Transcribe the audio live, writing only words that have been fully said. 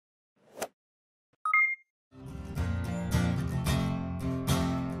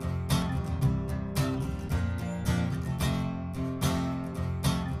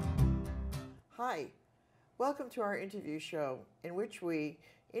Hi, welcome to our interview show in which we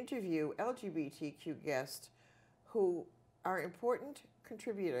interview LGBTQ guests who are important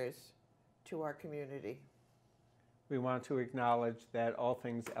contributors to our community. We want to acknowledge that All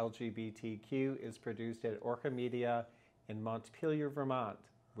Things LGBTQ is produced at Orca Media in Montpelier, Vermont,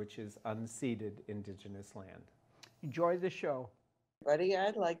 which is unceded Indigenous land. Enjoy the show. Everybody,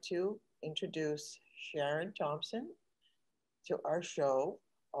 I'd like to introduce Sharon Thompson to our show,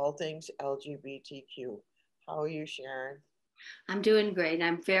 All Things LGBTQ. How are you, Sharon? I'm doing great.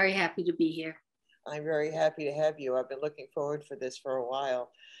 I'm very happy to be here. I'm very happy to have you. I've been looking forward for this for a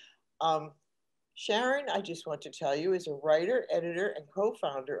while. Sharon, I just want to tell you, is a writer, editor, and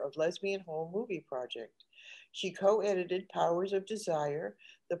co-founder of Lesbian Home Movie Project. She co-edited Powers of Desire,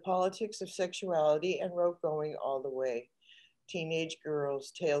 The Politics of Sexuality, and wrote Going All the Way, Teenage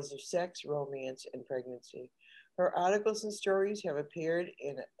Girls, Tales of Sex, Romance, and Pregnancy. Her articles and stories have appeared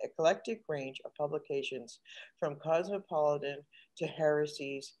in an eclectic range of publications, from Cosmopolitan to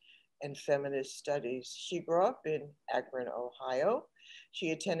Heresies and Feminist Studies. She grew up in Akron, Ohio.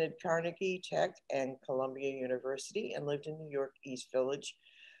 She attended Carnegie Tech and Columbia University and lived in New York East Village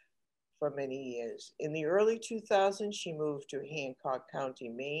for many years. In the early 2000s, she moved to Hancock County,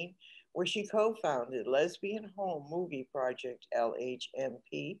 Maine, where she co-founded Lesbian Home Movie Project,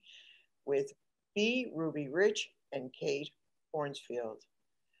 LHMP, with B. Ruby Rich and Kate Hornsfield.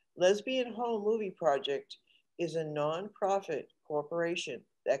 Lesbian Home Movie Project is a non-profit corporation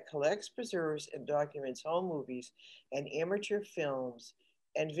that collects, preserves, and documents home movies and amateur films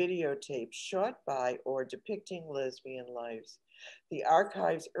and videotapes shot by or depicting lesbian lives. The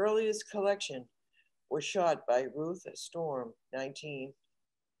archive's earliest collection was shot by Ruth Storm,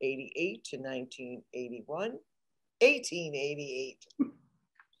 1988 to 1981, 1888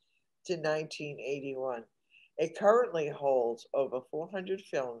 to 1981. It currently holds over 400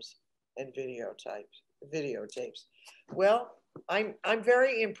 films and videotapes. Well, I'm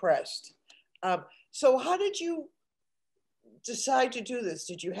very impressed. So how did you decide to do this?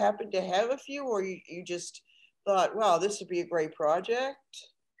 Did you happen to have a few, or you just thought, wow, this would be a great project?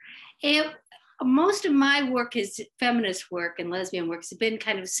 Most of my work is feminist work and lesbian work. It's been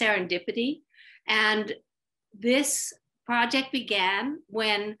kind of serendipity. And this project began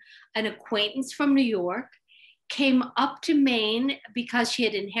when an acquaintance from New York came up to Maine because she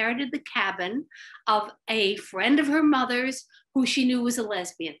had inherited the cabin of a friend of her mother's who she knew was a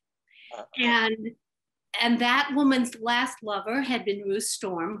lesbian. And that woman's last lover had been Ruth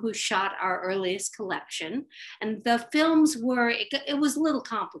Storm, who shot our earliest collection. And the films it was a little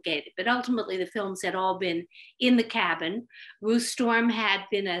complicated, but ultimately the films had all been in the cabin. Ruth Storm had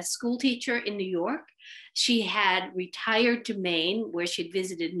been a school teacher in New York. She had retired to Maine, where she'd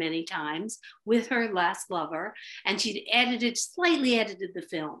visited many times with her last lover, and she'd slightly edited the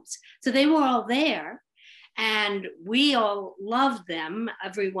films. So they were all there, and we all loved them,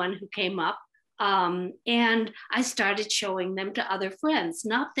 everyone who came up. And I started showing them to other friends,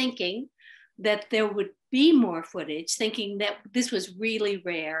 not thinking that there would be more footage, thinking that this was really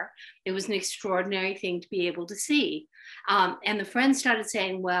rare. It was an extraordinary thing to be able to see. And the friends started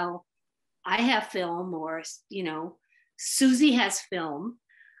saying, well, I have film, or, Susie has film.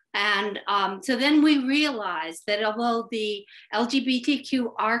 And so then we realized that although the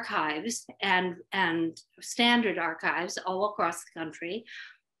LGBTQ archives and standard archives all across the country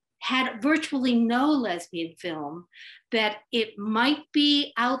had virtually no lesbian film, that it might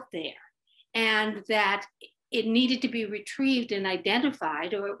be out there and that it needed to be retrieved and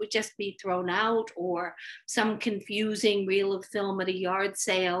identified, or it would just be thrown out, or some confusing reel of film at a yard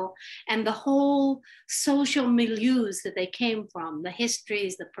sale. And the whole social milieus that they came from, the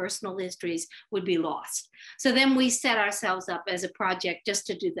histories, the personal histories, would be lost. So then we set ourselves up as a project just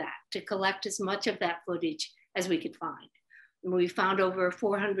to do that, to collect as much of that footage as we could find. We found over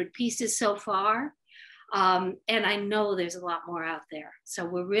 400 pieces so far. And I know there's a lot more out there. So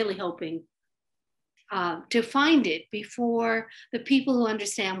we're really hoping to find it before the people who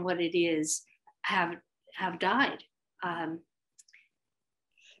understand what it is have died. And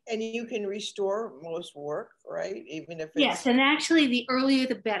you can restore most work, right? Even if it's... Yes, and actually the earlier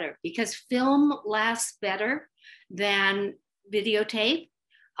the better, because film lasts better than videotape.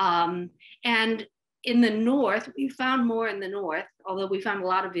 And in the North, we found more in the North, although we found a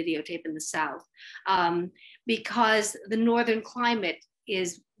lot of videotape in the South, because the Northern climate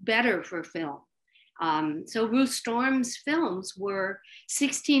is better for film. So Ruth Storm's films were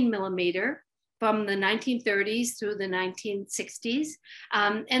 16 millimeter from the 1930s through the 1960s.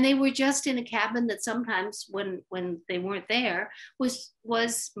 And they were just in a cabin that sometimes when they weren't there was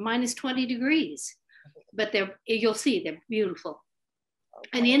minus 20 degrees. But you'll see, they're beautiful.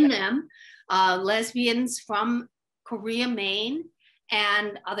 Okay. And in them, lesbians from Korea, Maine,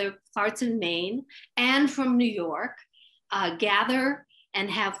 and other parts of Maine, and from New York gather and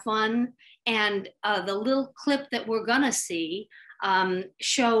have fun. And the little clip that we're gonna see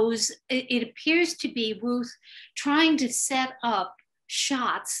shows, it appears to be Ruth trying to set up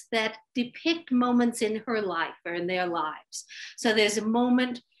shots that depict moments in her life or in their lives. So there's a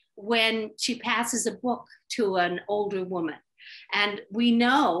moment when she passes a book to an older woman. And we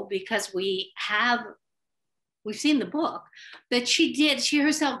know, because we've seen the book, that she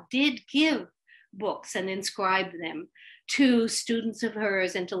herself did give books and inscribe them to students of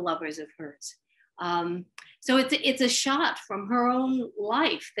hers and to lovers of hers. So it's a shot from her own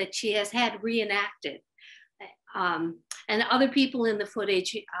life that she has had reenacted. And other people in the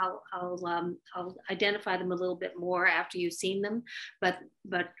footage, I'll identify them a little bit more after you've seen them, but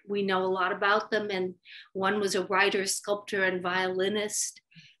we know a lot about them. And one was a writer, sculptor, and violinist.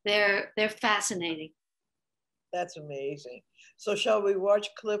 They're fascinating. That's amazing. So shall we watch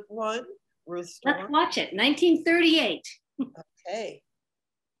clip one, Ruth Storm? Let's watch it, 1938. Okay.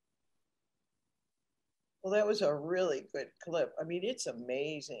 Well, that was a really good clip. I mean, it's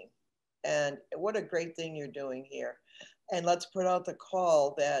amazing. And what a great thing you're doing here. And let's put out the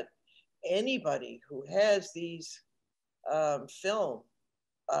call that anybody who has these film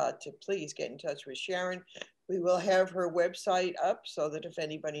to please get in touch with Sharon. We will have her website up so that if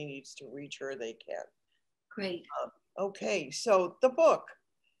anybody needs to reach her, they can. Great. Okay, so the book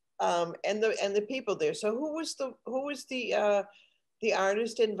and the people there. So who was the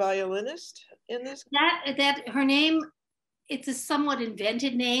artist and violinist in this? That her name, it's a somewhat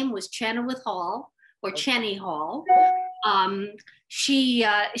invented name, was Chenoweth Hall, or Okay. Cheney Hall.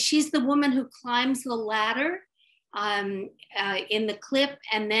 She's the woman who climbs the ladder in the clip,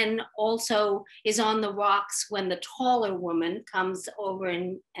 and then also is on the rocks when the taller woman comes over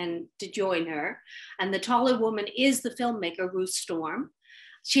and to join her. And the taller woman is the filmmaker, Ruth Storm.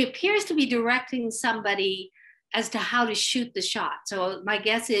 She appears to be directing somebody as to how to shoot the shot. So my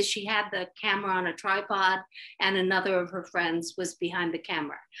guess is she had the camera on a tripod and another of her friends was behind the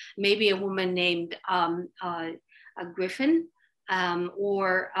camera. Maybe a woman named Griffin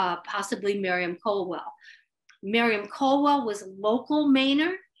or possibly Miriam Colwell. Miriam Colwell was a local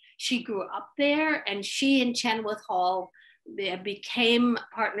Mainer. She grew up there, and she and Chenoweth Hall became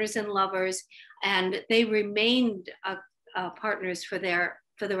partners and lovers, and they remained partners for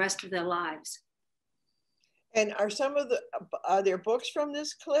the rest of their lives. And are there books from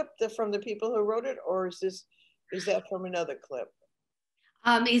this clip, from the people who wrote it, or is that from another clip?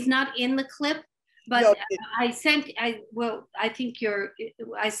 He's not in the clip, but no, I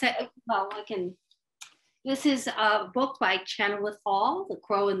can. This is a book by Chenoweth Hall, The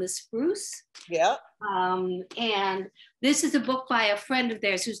Crow and the Spruce. Yeah. And this is a book by a friend of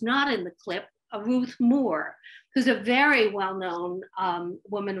theirs who's not in the clip, Ruth Moore, who's a very well-known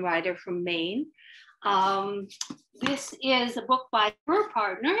woman writer from Maine. This is a book by her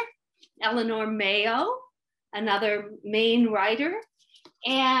partner, Eleanor Mayo, another Maine writer.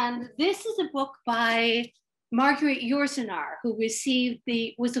 And this is a book by Margaret Yourcenar, who was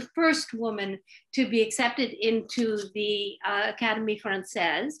the first woman to be accepted into the Académie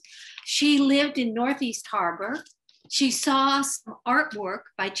Française. She lived in Northeast Harbor. She saw some artwork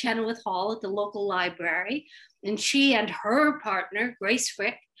by Chenoweth Hall at the local library, and she and her partner, Grace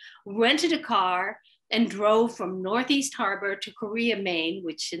Frick, rented a car and drove from Northeast Harbor to Korea, Maine,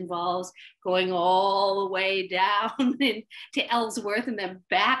 which involves going all the way down to Ellsworth and then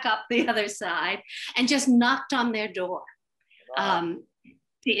back up the other side, and just knocked on their door. Wow.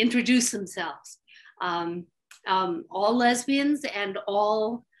 To introduce themselves. All lesbians and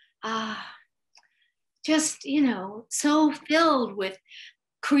all just, so filled with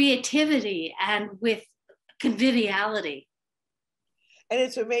creativity and with conviviality. And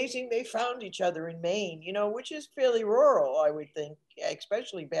it's amazing they found each other in Maine, which is fairly rural, I would think,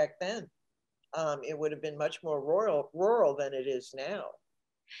 especially back then. It would have been much more rural than it is now.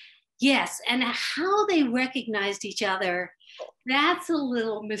 Yes, and how they recognized each other, that's a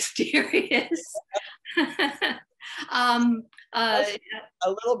little mysterious. A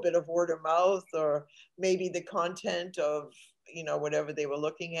little bit of word of mouth, or maybe the content of, whatever they were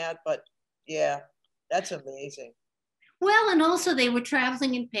looking at. But yeah, that's amazing. Well, and also they were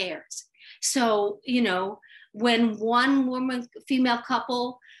traveling in pairs. So, when one female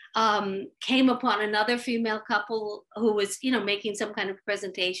couple came upon another female couple who was, making some kind of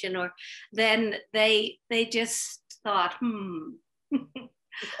presentation, or then they just thought,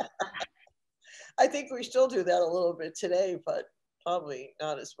 I think we still do that a little bit today, but probably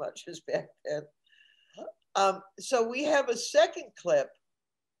not as much as back then. So we have a second clip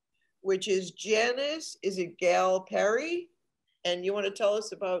which is Janice, is it Gal Perry? And you want to tell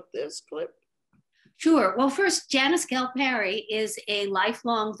us about this clip? Sure. Well, first, Janice Galperry is a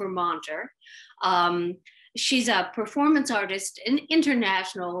lifelong Vermonter. She's a performance artist, an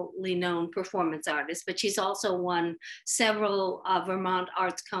internationally known performance artist, but she's also won several Vermont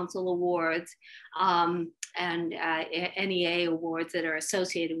Arts Council awards and NEA awards that are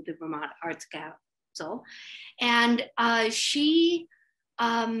associated with the Vermont Arts Council. And she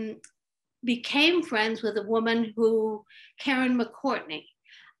became friends with a woman who, Karen McCourtney,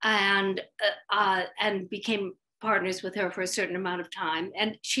 and became partners with her for a certain amount of time.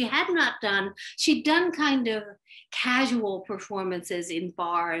 And she'd done kind of casual performances in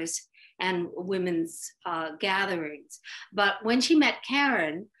bars and women's gatherings. But when she met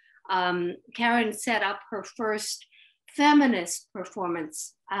Karen, Karen set up her first feminist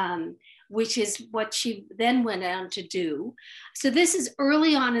performance, which is what she then went on to do. So this is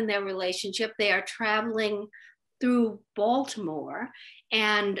early on in their relationship. They are traveling through Baltimore,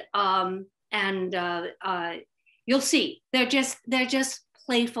 and you'll see they're just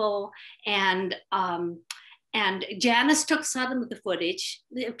playful, and Janice took some of the footage.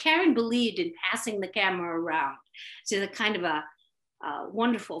 Karen believed in passing the camera around. She's a kind of a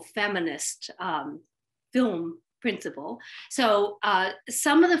wonderful feminist film principle. So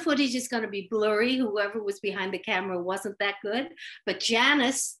some of the footage is going to be blurry. Whoever was behind the camera wasn't that good, but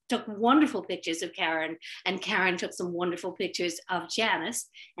Janice took wonderful pictures of Karen, and Karen took some wonderful pictures of Janice,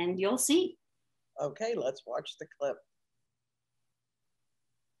 and you'll see. Okay, let's watch the clip.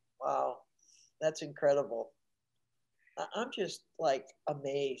 Wow, that's incredible. I'm just like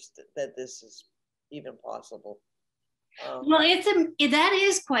amazed that this is even possible. Well, that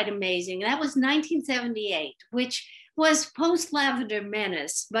is quite amazing. That was 1978, which was post Lavender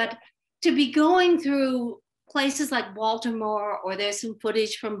Menace. But to be going through places like Baltimore, or there's some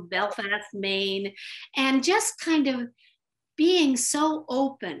footage from Belfast, Maine, and just kind of being so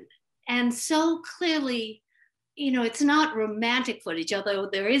open and so clearly, it's not romantic footage, although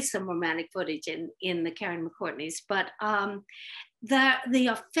there is some romantic footage in the Karen McCourtneys, but the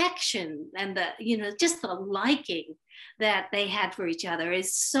affection and just the liking that they had for each other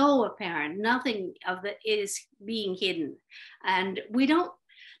is so apparent. Nothing of it is being hidden, and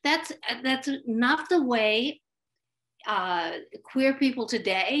that's not the way queer people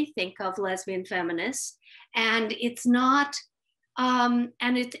today think of lesbian feminists, and it's not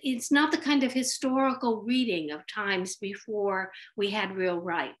it's not the kind of historical reading of times before we had real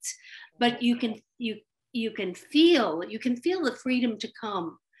rights, but you can feel the freedom to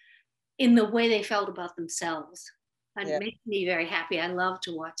come in the way they felt about themselves. And it makes me very happy. I love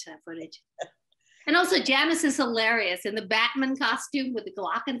to watch that footage. And also Janice is hilarious in the Batman costume with the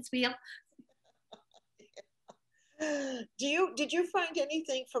glockenspiel. Did you find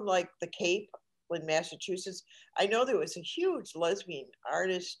anything from like the Cape in Massachusetts? I know there was a huge lesbian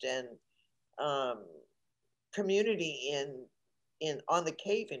artist and community on the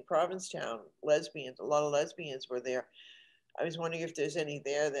Cape in Provincetown. A lot of lesbians were there. I was wondering if there's any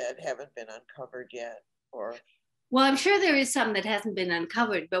there that haven't been uncovered yet, or. Well, I'm sure there is some that hasn't been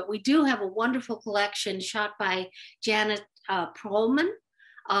uncovered, but we do have a wonderful collection shot by Janet Perlman.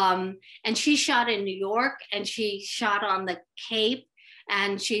 And she shot in New York, and she shot on the Cape,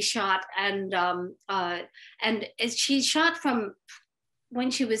 and she shot and she shot from when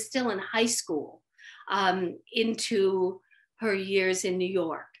she was still in high school into her years in New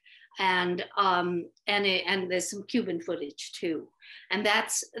York. And there's some Cuban footage too, and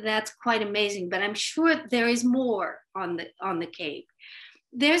that's quite amazing. But I'm sure there is more on the Cape.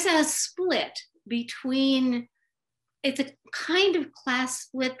 There's a split between. It's a kind of class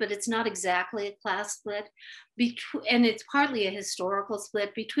split, but it's not exactly a class split. And it's partly a historical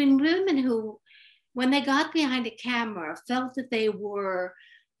split between women who, when they got behind a camera, felt that they were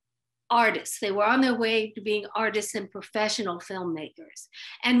artists. They were on their way to being artists and professional filmmakers,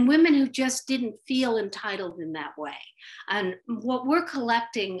 and women who just didn't feel entitled in that way. And what we're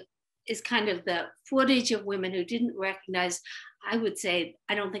collecting is kind of the footage of women who didn't recognize, I would say,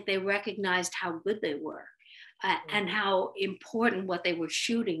 I don't think they recognized how good they were. And how important what they were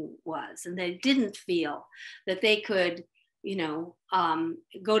shooting was. And they didn't feel that they could, go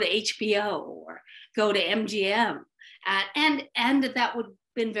to HBO or go to MGM. And that would have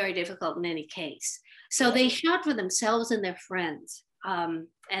been very difficult in any case. So they shot for themselves and their friends. And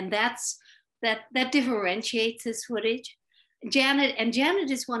that differentiates this footage. Janet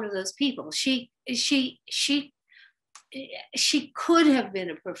is one of those people. She could have been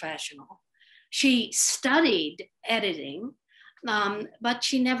a professional. She studied editing, but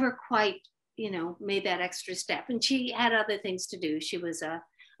she never quite, made that extra step. And she had other things to do. She was a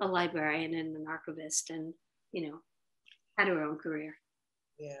a librarian and an archivist, and had her own career.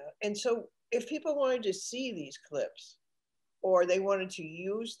 Yeah. And so if people wanted to see these clips or they wanted to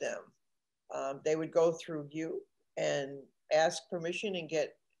use them, they would go through you and ask permission and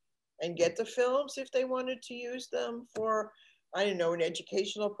get the films if they wanted to use them for, I don't know, an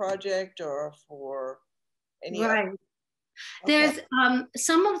educational project or for any Right. other. There's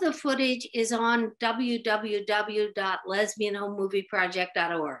some of the footage is on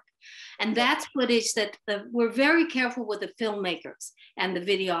www.lesbianhomemovieproject.org. And that's footage that we're very careful with the filmmakers and the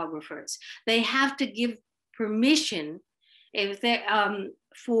videographers. They have to give permission if they,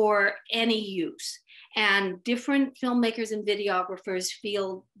 for any use. And different filmmakers and videographers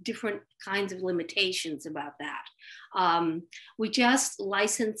feel different kinds of limitations about that. We just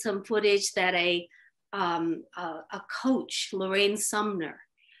licensed some footage that a coach, Lorraine Sumner,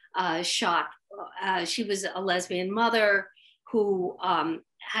 shot. She was a lesbian mother who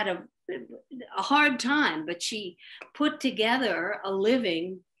had a hard time, but she put together a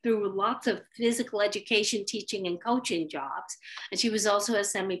living through lots of physical education, teaching, and coaching jobs. And she was also a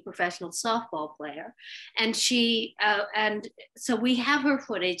semi-professional softball player. And and so we have her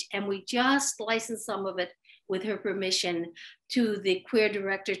footage, and we just licensed some of it with her permission to the queer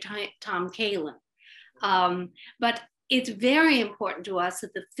director, Tom Kalin. But it's very important to us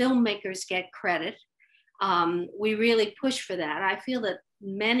that the filmmakers get credit. We really push for that. I feel that a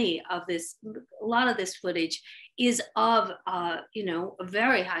lot of this footage is of, a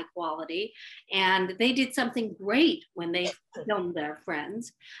very high quality, and they did something great when they filmed their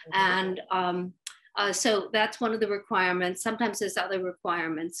friends. And so that's one of the requirements. Sometimes there's other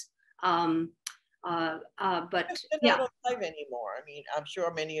requirements. But They're not alive anymore. I mean, I'm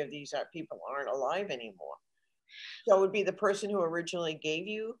sure many of these people aren't alive anymore. So it would be the person who originally gave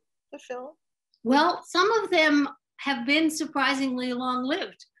you the film? Well, some of them have been surprisingly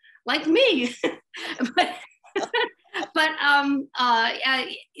long-lived, like me.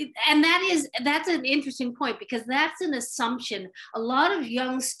 And that's an interesting point, because that's an assumption. A lot of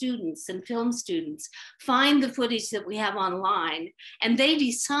young students and film students find the footage that we have online, and they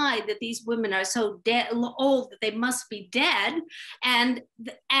decide that these women are so old that they must be dead, and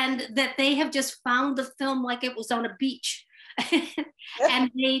that they have just found the film like it was on a beach. And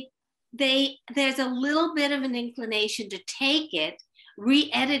there's a little bit of an inclination to take it,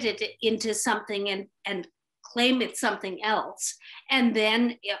 re-edit it into something, and claim it's something else. And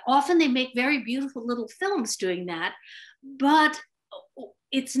then often they make very beautiful little films doing that, but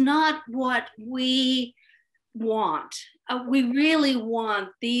it's not what we want. We really want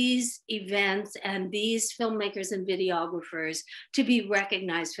these events and these filmmakers and videographers to be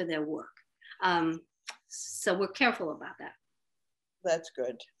recognized for their work. So we're careful about that. That's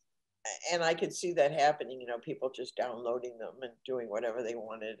good. And I could see that happening, people just downloading them and doing whatever they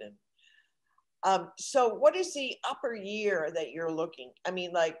wanted. And so what is the upper year that you're looking? I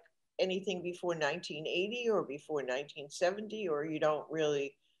mean, like anything before 1980 or before 1970, or you don't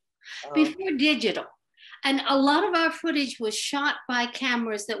really? Before digital. And a lot of our footage was shot by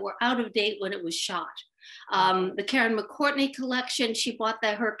cameras that were out of date when it was shot. The Karen McCourtney collection, she bought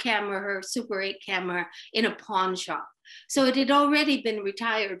her camera, her Super 8 camera, in a pawn shop. So it had already been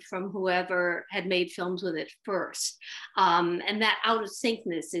retired from whoever had made films with it first. And that out of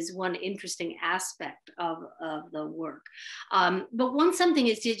syncness is one interesting aspect of the work. But once something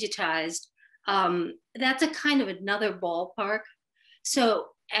is digitized, that's a kind of another ballpark. So,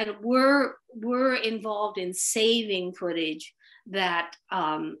 and we're involved in saving footage that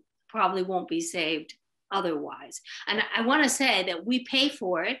probably won't be saved otherwise. And I want to say that we pay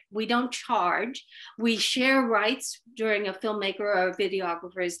for it. We don't charge. We share rights during a filmmaker or a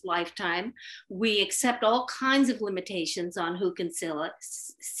videographer's lifetime. We accept all kinds of limitations on who can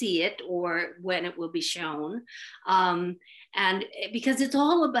see it or when it will be shown. And because it's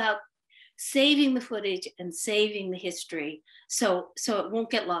all about saving the footage and saving the history so it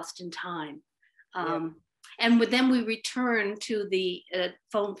won't get lost in time. And then we return to the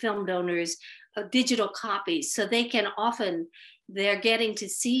film donors digital copies, so they can they're getting to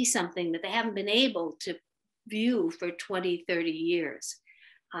see something that they haven't been able to view for 20, 30 years.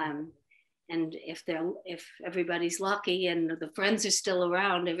 And if everybody's lucky and the friends are still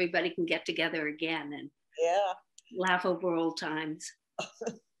around, everybody can get together again and laugh over old times.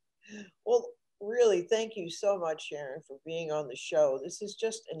 Well, really, thank you so much, Sharon, for being on the show. This is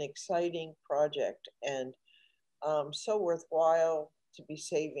just an exciting project and so worthwhile to be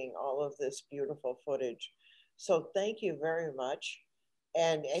saving all of this beautiful footage. So thank you very much.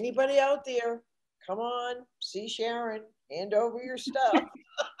 And anybody out there, come on, see Sharon, hand over your stuff.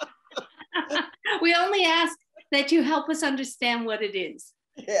 We only ask that you help us understand what it is.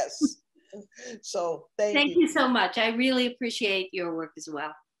 Yes. So thank Thank you. you so much. I really appreciate your work as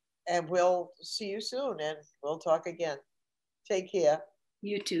well. And we'll see you soon and we'll talk again. Take care.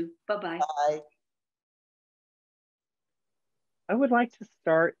 You too. Bye-bye. Bye. I would like to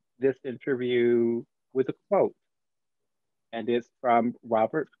start this interview with a quote, and it's from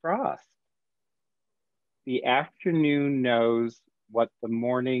Robert Frost. The afternoon knows what the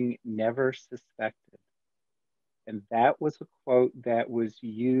morning never suspected. And that was a quote that was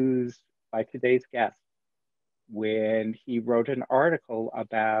used by today's guest when he wrote an article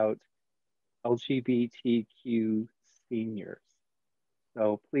about LGBTQ seniors.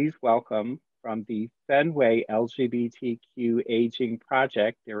 So please welcome from the Fenway LGBTQ Aging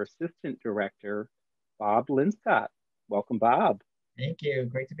Project, their Assistant Director, Bob Linscott. Welcome, Bob. Thank you.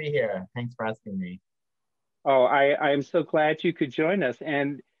 Great to be here. Thanks for asking me. Oh, I am so glad you could join us.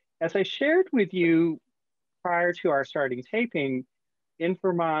 And as I shared with you prior to our starting taping, in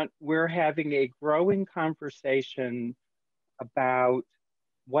Vermont, we're having a growing conversation about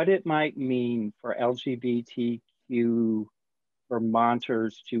what it might mean for LGBTQ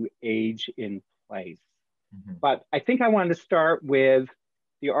Vermonters to age in place. Mm-hmm. But I think I want to start with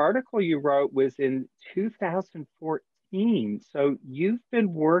the article you wrote was in 2014. So you've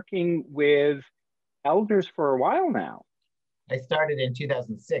been working with elders for a while now. I started in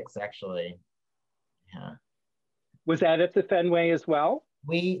 2006, actually. Yeah. Was that at the Fenway as well?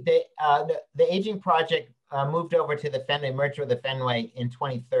 The Aging Project moved over to the Fenway, merged with the Fenway in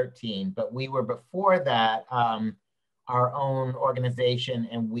 2013, but we were before that our own organization,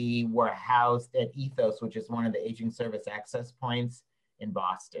 and we were housed at Ethos, which is one of the aging service access points in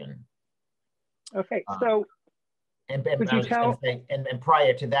Boston. Okay, so and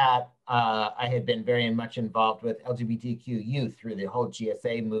prior to that, I had been very much involved with LGBTQ youth through the whole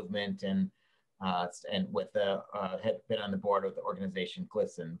GSA movement, and with had been on the board of the organization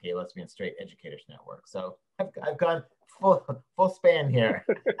GLSEN, Gay, Lesbian, Straight Educators Network. So I've gone full span here.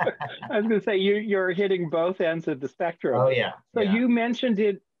 I was going to say you're hitting both ends of the spectrum. Oh yeah. So you mentioned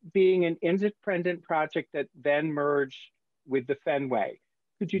it being an independent project that then merged with the Fenway.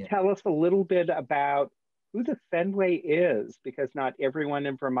 Could you tell us a little bit about who the Fenway is? Because not everyone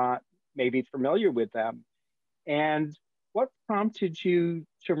in Vermont may be familiar with them. And what prompted you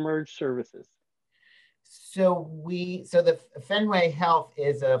to merge services? So the Fenway Health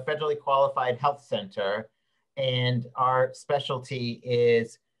is a federally qualified health center, and our specialty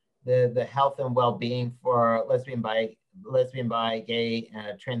is the health and well-being for lesbian, bi, gay,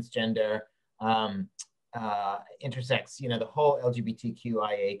 transgender, intersex, the whole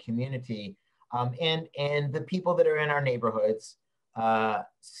LGBTQIA community, and the people that are in our neighborhoods.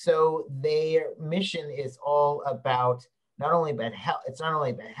 So their mission is all about not only about health, it's not only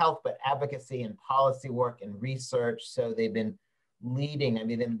about health, but advocacy and policy work and research. So they've been leading,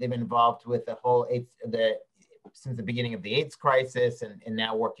 they've been involved with the whole AIDS, since the beginning of the AIDS crisis, and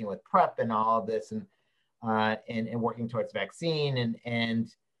now working with PrEP and all of this, and working towards vaccine,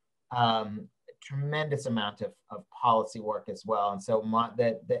 and tremendous amount of policy work as well. And so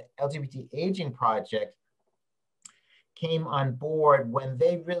the LGBT Aging Project came on board when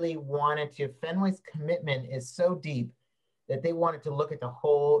they really wanted to. Fenway's commitment is so deep that they wanted to look at the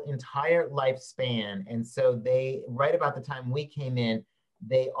whole entire lifespan. And so they, right about the time we came in,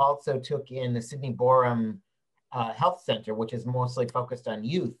 they also took in the Sydney Borum Health Center, which is mostly focused on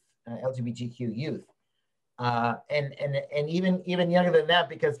youth, LGBTQ youth. And even younger than that,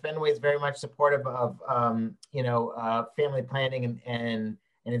 because Fenway is very much supportive of family planning and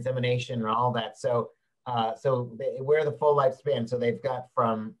insemination and all that. So we're the full lifespan. So they've got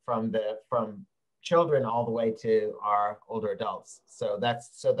from children all the way to our older adults. So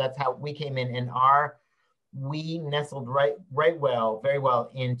that's how we came in, and we nestled very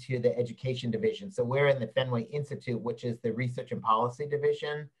well into the education division. So we're in the Fenway Institute, which is the research and policy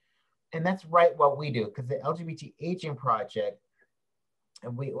division. And that's right what we do, because the LGBT Aging Project,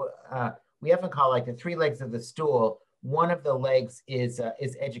 we often call like the three legs of the stool. One of the legs is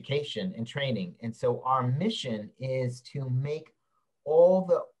education and training. And so our mission is to make all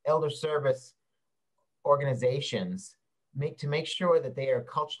the elder service organizations make sure that they are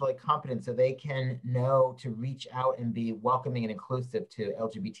culturally competent, so they can know to reach out and be welcoming and inclusive to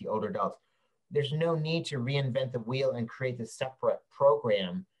LGBT older adults. There's no need to reinvent the wheel and create a separate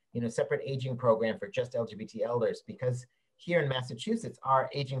program, separate aging program for just LGBT elders, because here in Massachusetts, our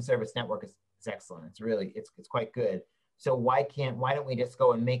aging service network is excellent. It's quite good. So why don't we just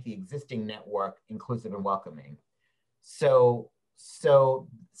go and make the existing network inclusive and welcoming? So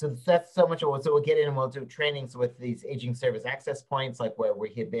that's so much of what, so we'll get in and we'll do trainings with these aging service access points, like where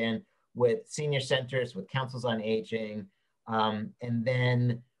we had been with senior centers, with councils on aging, And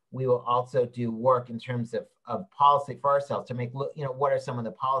then we will also do work in terms of policy for ourselves to make, what are some of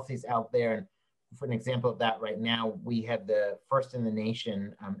the policies out there. And for an example of that right now, we have the first in the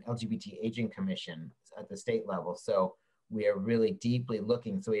nation LGBT Aging Commission at the state level. So we are really deeply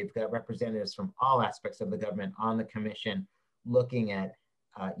looking. So we've got representatives from all aspects of the government on the commission looking at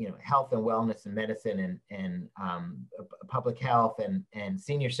health and wellness and medicine and public health and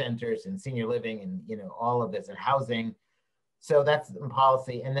senior centers and senior living and all of this and housing. So that's in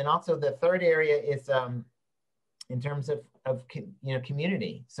policy. And then also the third area is in terms of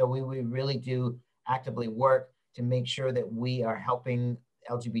community. So we really do actively work to make sure that we are helping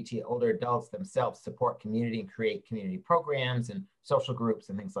LGBT older adults themselves support community and create community programs and social groups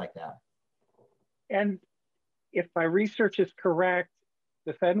and things like that. And if my research is correct,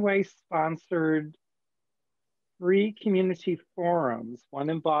 the Fenway sponsored 3 community forums, one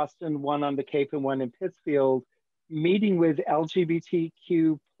in Boston, one on the Cape, and one in Pittsfield, meeting with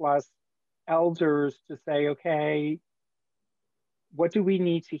LGBTQ plus elders to say, okay, what do we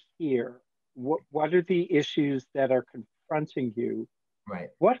need to hear? What are the issues that are confronting you? Right.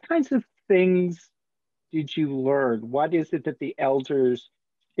 What kinds of things did you learn? What is it that the elders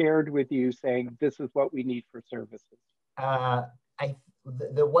shared with you saying, this is what we need for services?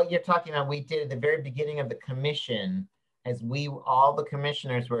 What you're talking about, we did at the very beginning of the commission, as all the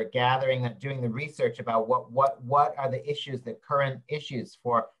commissioners were gathering, doing the research about what are the issues, the current issues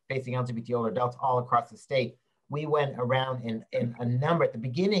for facing LGBT older adults all across the state. We went around in a number. At the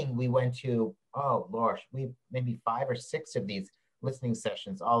beginning, we went to, maybe 5 or 6 of these listening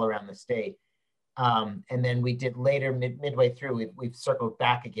sessions all around the state. And then we did later, midway through, we've circled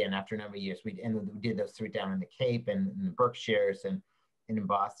back again after a number of years. We did those 3 down in the Cape and in the Berkshires and in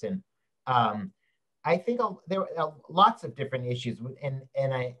Boston. I think there are lots of different issues,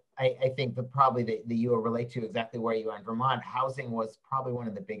 and I think that probably that you will relate to exactly where you are in Vermont. Housing was probably one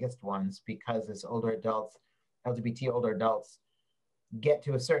of the biggest ones, because as older adults, LGBT older adults, get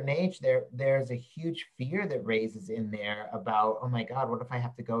to a certain age, there's a huge fear that raises in there about, oh my God, what if I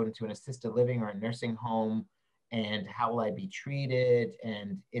have to go into an assisted living or a nursing home, and how will I be treated,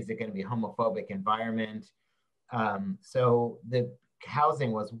 and is it going to be a homophobic environment? So the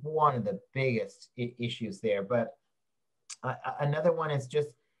housing was one of the biggest issues there. But another one is just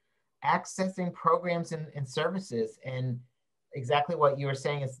accessing programs and services. And exactly what you were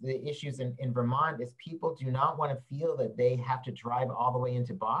saying is the issues in Vermont is people do not want to feel that they have to drive all the way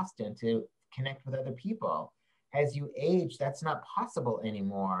into Boston to connect with other people. As you age, that's not possible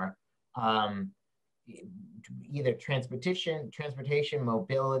anymore. Either transportation,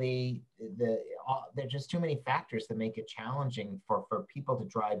 mobility, there's just too many factors that make it challenging for people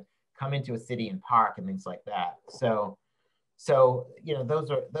to come into a city and park and things like that. So those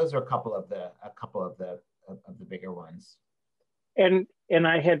are a couple of the bigger ones. And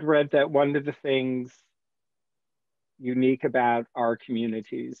I had read that one of the things unique about our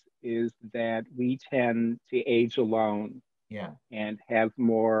communities is that we tend to age alone. Yeah. And have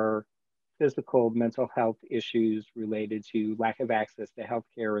more physical mental health issues related to lack of access to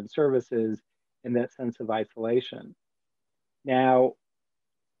healthcare and services, and that sense of isolation. Now,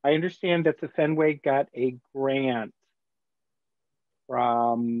 I understand that the Fenway got a grant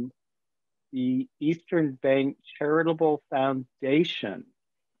from the Eastern Bank Charitable Foundation,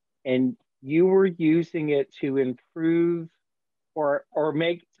 and you were using it to improve or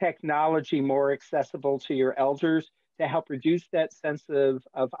make technology more accessible to your elders to help reduce that sense of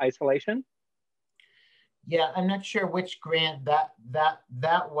isolation? Yeah, I'm not sure which grant that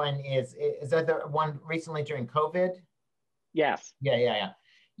one is. Is that the one recently during COVID? Yes.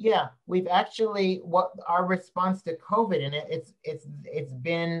 Yeah, we've actually, our response to COVID, and it's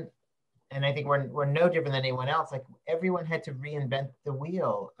been, and I think we're no different than anyone else. Like, everyone had to reinvent the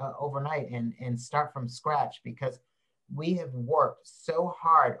wheel overnight and start from scratch, because we have worked so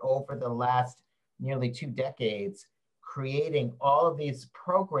hard over the last nearly 2 decades creating all of these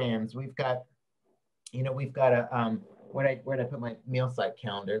programs. We've got a where did I put my meal site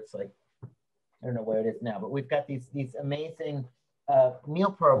calendar? It's like, I don't know where it is now, but we've got these amazing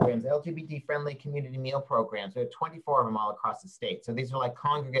meal programs, LGBT friendly community meal programs. We have 24 of them all across the state. So these are like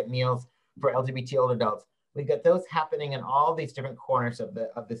congregate meals for LGBT older adults. We've got those happening in all these different corners of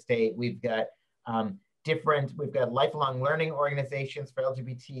the state. We've got lifelong learning organizations for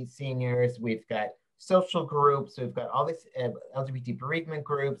LGBT seniors. We've got social groups. We've got all these LGBT bereavement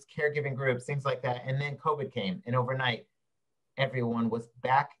groups, caregiving groups, things like that. And then COVID came, and overnight, everyone was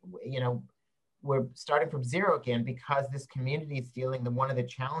back. We're starting from zero again, because this community is dealing, one of the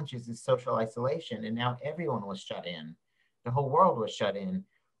challenges is social isolation. And now everyone was shut in. The whole world was shut in.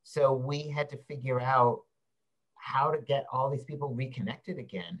 So we had to figure out how to get all these people reconnected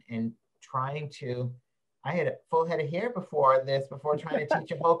again, and trying to, I had a full head of hair before trying to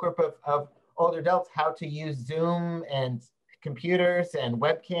teach a whole group of older adults how to use Zoom and computers and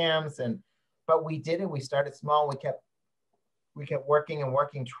webcams, but we did it. We started small. We kept working and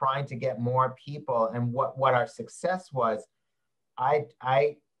working, trying to get more people. And what our success was,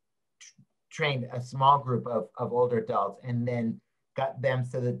 I trained a small group of older adults, and then got them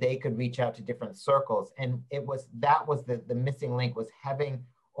so that they could reach out to different circles. And that was the missing link, was having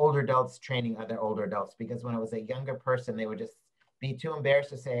older adults training other older adults, because when it was a younger person, they would just be too embarrassed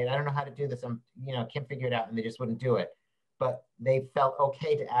to say, I don't know how to do this. Can't figure it out. And they just wouldn't do it. But they felt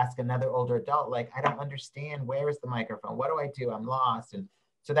okay to ask another older adult, like, I don't understand, where is the microphone? What do I do? I'm lost. And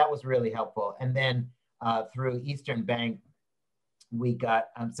so that was really helpful. And then through Eastern Bank, we got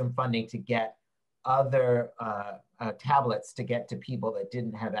some funding to get other tablets to get to people that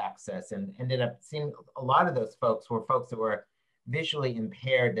didn't have access, and ended up seeing a lot of those folks were folks that were visually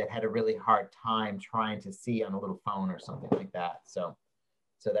impaired that had a really hard time trying to see on a little phone or something like that. So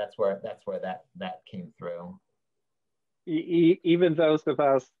that's where that came through. Even those of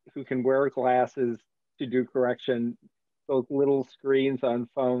us who can wear glasses to do correction, those little screens on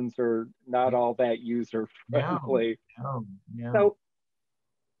phones are not all that user friendly. No. So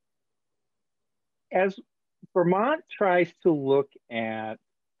as Vermont tries to look at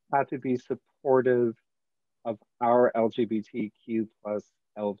how to be supportive of our LGBTQ plus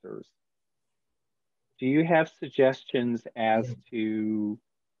elders, do you have suggestions as to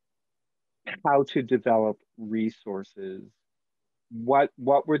how to develop resources? What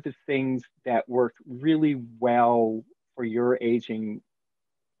were the things that worked really well for your aging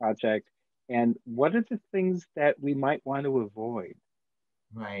project, and what are the things that we might want to avoid?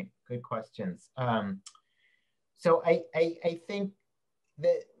 Right, good questions. So I think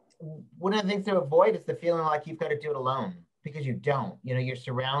that one of the things to avoid is the feeling like you've got to do it alone, because you don't. You're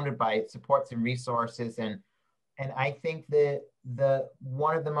surrounded by supports and resources, and I think that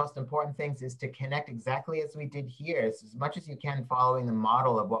one of the most important things is to connect exactly as we did here, as much as you can, following the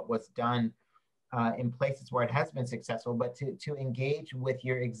model of what was done in places where it has been successful, but to engage with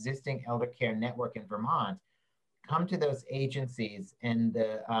your existing elder care network in Vermont. Come to those agencies and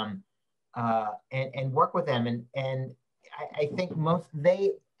work with them. And I think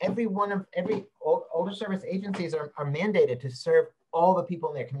every older service agencies are mandated to serve all the people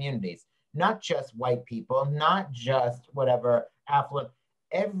in their communities, not just white people, not just whatever affluent,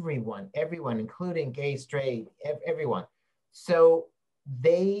 everyone, including gay, straight, everyone. So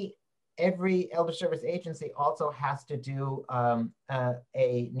every elder service agency also has to do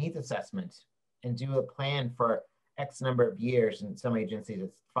a needs assessment and do a plan for X number of years. In some agencies,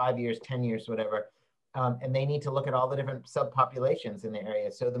 it's 5 years, 10 years, whatever. And they need to look at all the different subpopulations in the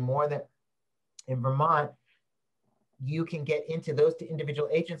area. So the more that in Vermont, you can get into those individual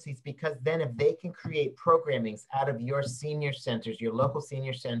agencies, because then if they can create programmings out of your senior centers, your local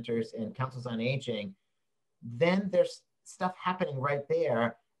senior centers and councils on aging, then there's stuff happening right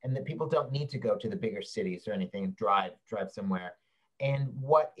there, and that people don't need to go to the bigger cities or anything, drive somewhere. And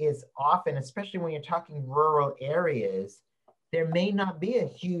what is often, especially when you're talking rural areas, there may not be a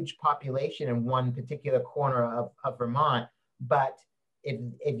huge population in one particular corner of Vermont, but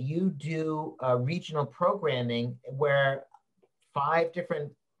if you do regional programming where 5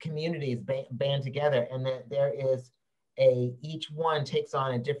 different communities band together, and that there is each one takes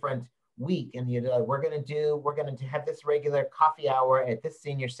on a different week, and we're going to have this regular coffee hour at this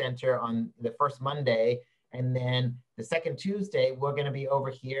senior center on the first Monday, and then the second Tuesday we're going to be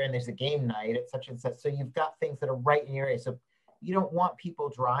over here, and there's a game night at such and such. So you've got things that are right in your area. So you don't want people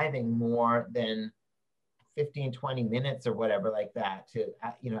driving more than 15, 20 minutes or whatever like that to,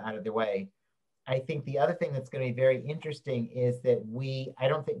 out of their way. I think the other thing that's going to be very interesting is that I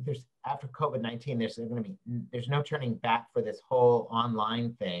don't think after COVID-19, there's no turning back for this whole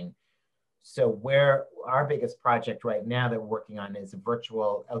online thing. So our biggest project right now that we're working on is a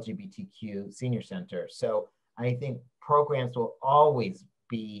virtual LGBTQ senior center. So I think programs will always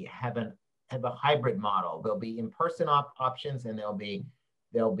have a hybrid model. There'll be in-person options, and there'll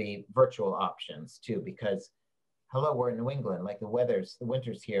be virtual options too, because hello, we're in New England. Like the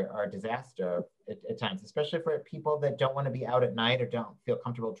winters here are a disaster at times, especially for people that don't want to be out at night or don't feel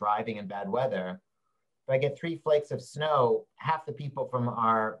comfortable driving in bad weather. If I get 3 flakes of snow, half the people from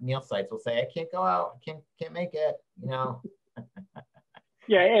our meal sites will say, I can't go out, I can't make it,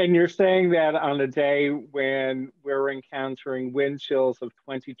 Yeah, and you're saying that on a day when we're encountering wind chills of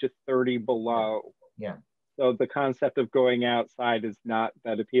 20 to 30 below. Yeah. So the concept of going outside is not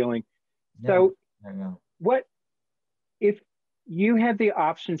that appealing. No, so what if you had the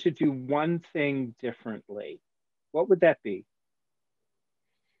option to do one thing differently what would that be?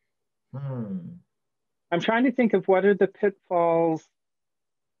 I'm trying to think of what are the pitfalls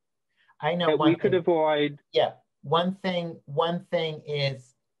I know that we could avoid. Yeah, one thing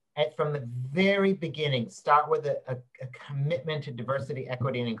is from the very beginning, start with a commitment to diversity,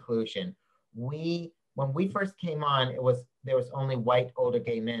 equity, and inclusion. When we first came on, there was only white older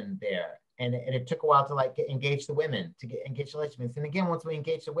gay men there. And it took a while to engage the women, to engage the lesbians. And again, once we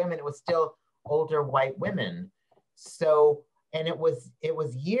engaged the women, it was still older white women. So, and it was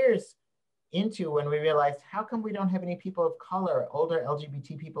years into when we realized, how come we don't have any people of color, older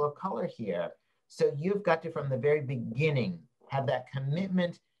LGBT people of color here? So you've got to, from the very beginning, have that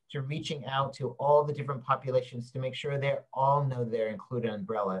commitment to reaching out to all the different populations to make sure they all know they're included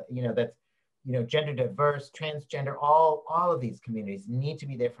umbrella. That's, gender diverse, transgender, all of these communities need to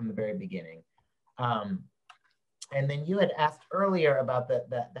be there from the very beginning. And then you had asked earlier about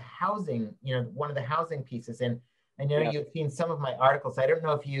the housing, one of the housing pieces. And I know you've seen some of my articles. I don't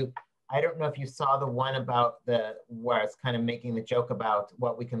know if you saw the one about where I was kind of making the joke about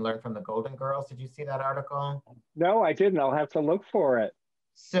what we can learn from the Golden Girls. Did you see that article? No, I didn't. I'll have to look for it.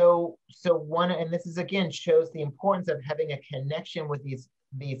 So one, and this is again shows the importance of having a connection with these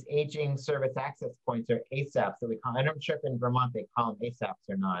aging service access points, or ASAPs that we call. I'm not sure if in Vermont they call them ASAPs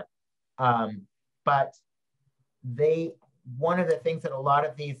or not, but one of the things that a lot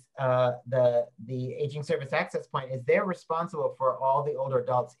of these the aging service access point is, they're responsible for all the older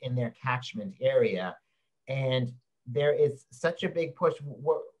adults in their catchment area, and there is such a big push.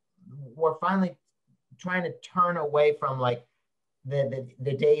 We're finally trying to turn away from like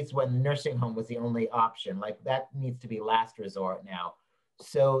the days when nursing home was the only option. Like that needs to be last resort now.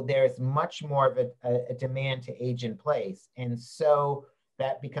 So there's much more of a demand to age in place, and so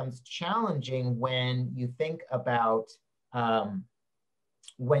that becomes challenging when you think about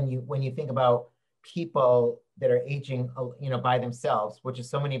when you think about people that are aging, by themselves, which is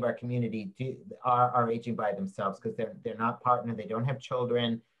so many of our community are aging by themselves because they're not partnered, they don't have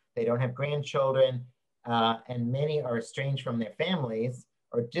children, they don't have grandchildren, and many are estranged from their families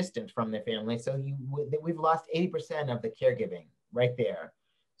or distant from their families. So we've lost 80% of the caregiving right there.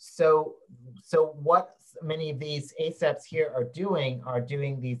 So what many of these ASAPs here are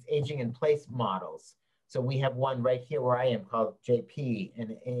doing these aging in place models. So we have one right here where I am called JP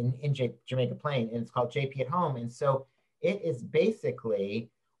in Jamaica Plain, and it's called JP at Home. And so it is basically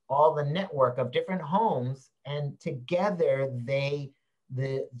all the network of different homes, and together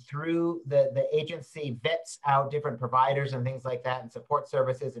through the agency vets out different providers and things like that, and support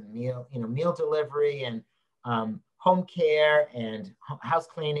services and meal delivery and home care and house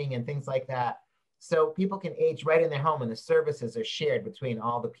cleaning and things like that. So people can age right in their home, and the services are shared between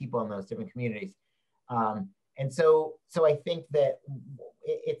all the people in those different communities. And so I think that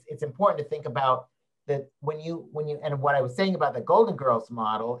it's important to think about that when you, and what I was saying about the Golden Girls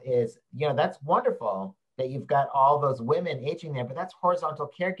model is, that's wonderful that you've got all those women aging there, but that's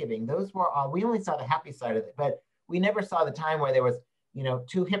horizontal caregiving. Those were all, we only saw the happy side of it, but we never saw the time where there was,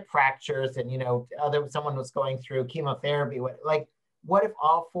 2 hip fractures and, someone was going through chemotherapy. What if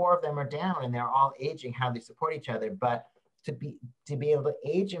all 4 of them are down and they're all aging, how they support each other? But to be able to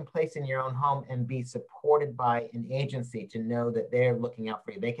age in place in your own home and be supported by an agency, to know that they're looking out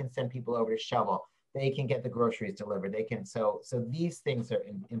for you. They can send people over to shovel. They can get the groceries delivered. They can, so these things are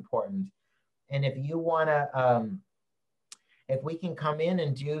important. And if you wanna, if we can come in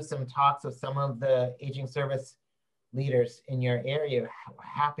and do some talks with some of the aging service leaders in your area,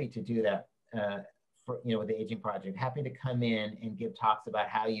 happy to do that with the Aging Project. Happy to come in and give talks about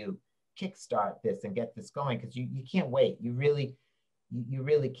how you kickstart this and get this going, because you can't wait. You really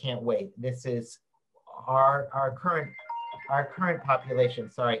can't wait. This is our current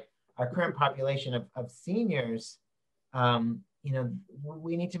population. Sorry, our current population of seniors.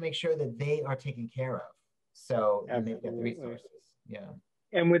 We need to make sure that they are taken care of. So and they've got the resources. Yeah.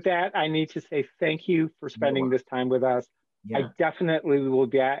 And with that, I need to say thank you for spending this time with us. Yeah. I definitely will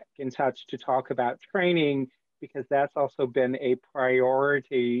get in touch to talk about training, because that's also been a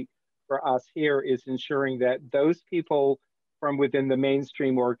priority for us here, is ensuring that those people from within the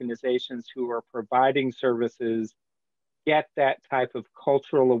mainstream organizations who are providing services get that type of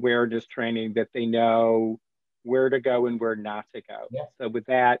cultural awareness training, that they know where to go and where not to go. Yeah. So with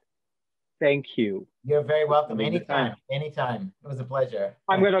that, thank you. You're very welcome. Anytime. Anytime. It was a pleasure.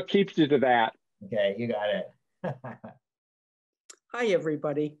 I'm going to keep you to that. Okay, you got it. Hi,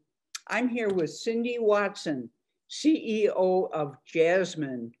 everybody. I'm here with Cindy Watson, CEO of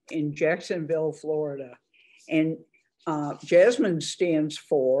Jasmine in Jacksonville, Florida. And Jasmine stands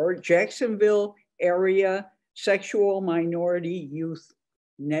for Jacksonville Area Sexual Minority Youth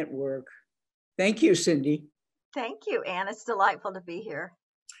Network. Thank you, Cindy. Thank you, Anne. It's delightful to be here.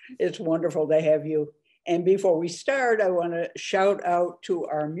 It's wonderful to have you. And before we start, I want to shout out to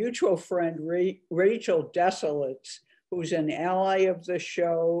our mutual friend, Rachel Desolitz, who's an ally of the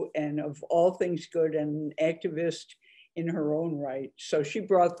show and of all things good and an activist in her own right. So she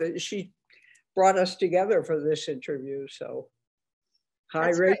brought us together for this interview. So hi,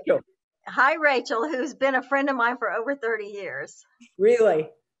 That's Rachel. Great. Hi, Rachel, who's been a friend of mine for over 30 years. Really?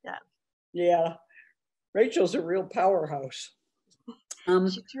 Yeah. Yeah. Rachel's a real powerhouse.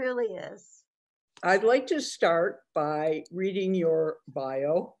 She truly is. I'd like to start by reading your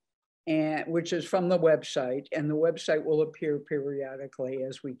bio, which is from the website, and the website will appear periodically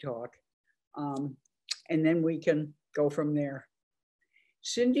as we talk. And then we can go from there.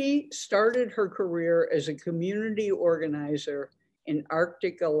 Cindy started her career as a community organizer in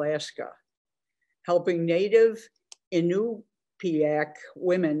Arctic Alaska, helping Native Inupiaq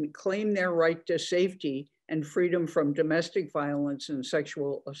women claim their right to safety and freedom from domestic violence and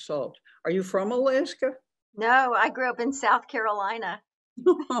sexual assault. Are you from Alaska? No, I grew up in South Carolina.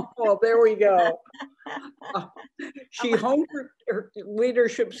 Well, there we go. She honed her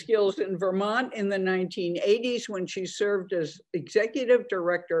leadership skills in Vermont in the 1980s when she served as executive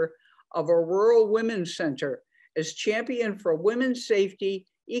director of a rural women's center as champion for women's safety,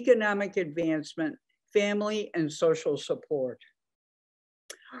 economic advancement, family, and social support.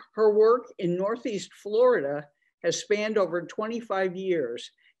 Her work in Northeast Florida has spanned over 25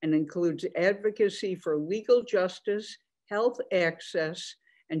 years and includes advocacy for legal justice, health access,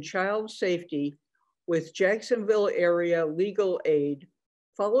 and child safety with Jacksonville Area Legal Aid,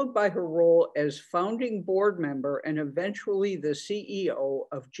 followed by her role as founding board member and eventually the CEO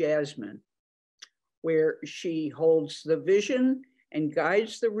of Jasmine, where she holds the vision and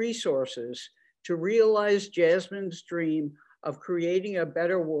guides the resources to realize Jasmine's dream of creating a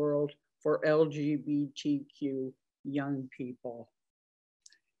better world for LGBTQ young people.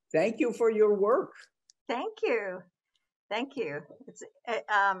 Thank you for your work. Thank you. Thank you.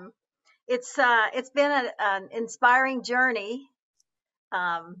 It's been an inspiring journey,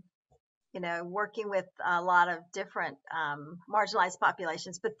 working with a lot of different marginalized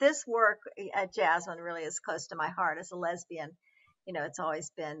populations. But this work at Jasmine really is close to my heart. As a lesbian, it's always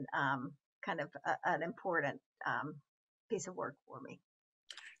been kind of an important piece of work for me.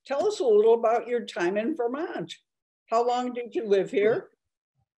 Tell us a little about your time in Vermont. How long did you live here?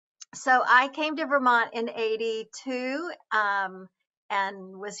 So I came to Vermont in '82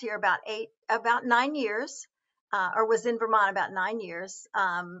 and was here about 9 years, or was in Vermont about 9 years.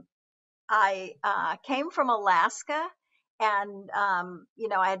 I came from Alaska, and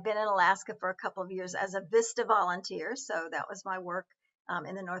I had been in Alaska for a couple of years as a VISTA volunteer, so that was my work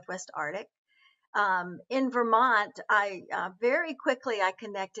in the Northwest Arctic. In Vermont, I very quickly I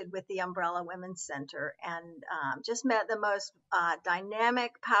connected with the Umbrella Women's Center and just met the most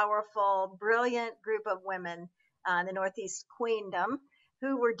dynamic, powerful, brilliant group of women in the Northeast Queendom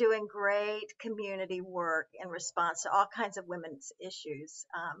who were doing great community work in response to all kinds of women's issues.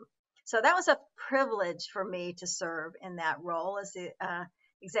 So that was a privilege for me to serve in that role as the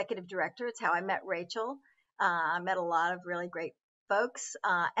executive director. It's how I met Rachel. I met a lot of really great folks,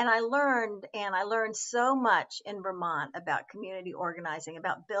 and I learned so much in Vermont about community organizing,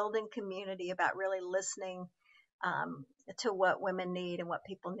 about building community, about really listening to what women need and what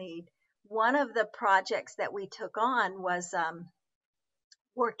people need. One of the projects that we took on was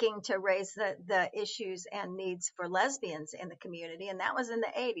working to raise the issues and needs for lesbians in the community, and that was in the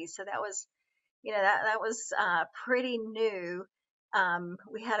 80s. So that was, that was pretty new.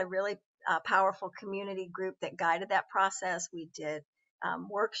 We had a really powerful community group that guided that process. We did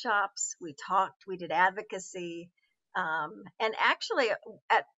workshops, we talked, we did advocacy, and actually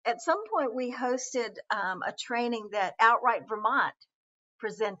at some point we hosted a training that Outright Vermont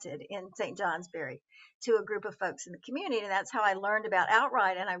presented in St. Johnsbury to a group of folks in the community, and that's how I learned about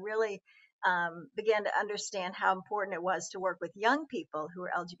Outright, and I really began to understand how important it was to work with young people who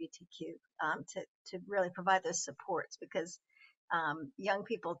are LGBTQ to really provide those supports, because young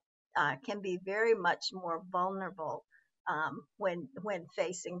people can be very much more vulnerable when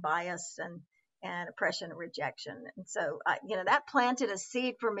facing bias and oppression and rejection. And so, that planted a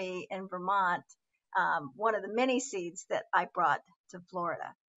seed for me in Vermont, one of the many seeds that I brought to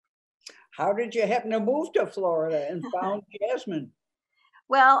Florida. How did you happen to move to Florida and found Jasmine?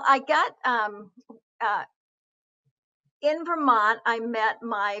 Well, I got in Vermont, I met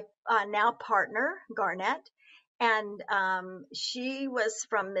my now partner, Garnett, and she was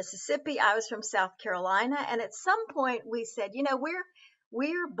from Mississippi. I was from South Carolina. And at some point we said,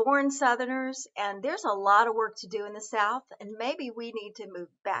 we're born Southerners, and there's a lot of work to do in the South, and maybe we need to move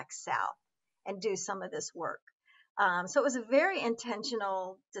back south and do some of this work. So it was a very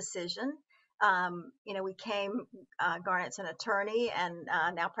intentional decision. We came, Garnett's an attorney and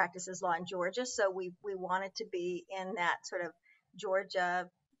now practices law in Georgia. So we wanted to be in that sort of Georgia,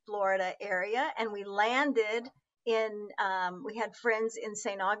 Florida area. And we landed we had friends in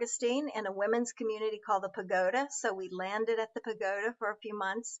St. Augustine in a women's community called the Pagoda. So we landed at the Pagoda for a few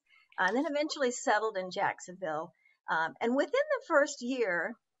months and then eventually settled in Jacksonville. And within the first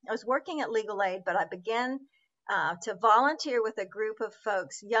year, I was working at Legal Aid, but I began to volunteer with a group of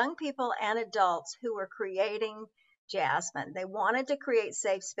folks, young people and adults, who were creating Jasmine. They wanted to create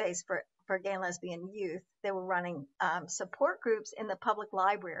safe space for gay and lesbian youth. They were running support groups in the public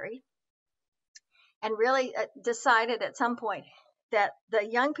library and really decided at some point that the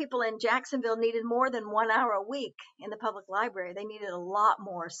young people in Jacksonville needed more than 1 hour a week in the public library. They needed a lot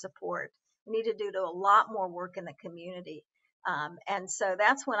more support. They needed to do a lot more work in the community. And so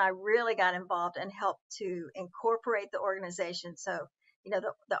that's when I really got involved and helped to incorporate the organization. So,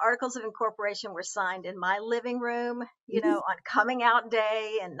 the Articles of Incorporation were signed in my living room, on coming out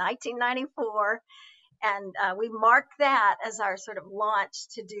day in 1994. And we marked that as our sort of launch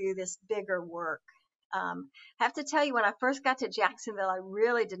to do this bigger work. I have to tell you, when I first got to Jacksonville, I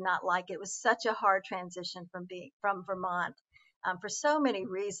really did not like it. It was such a hard transition from Vermont for so many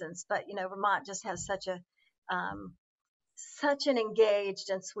reasons. But, Vermont just has such an engaged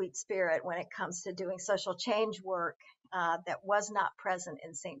and sweet spirit when it comes to doing social change work that was not present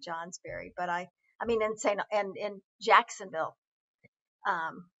in St. Johnsbury, but in Jacksonville.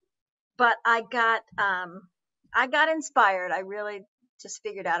 But I got inspired. I really just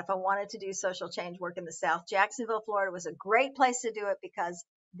figured out if I wanted to do social change work in the South, Jacksonville, Florida was a great place to do it because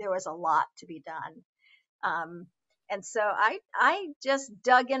there was a lot to be done. And so I just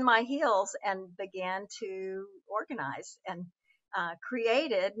dug in my heels and began to organize and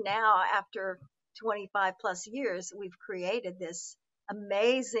created. Now, after 25 plus years, we've created this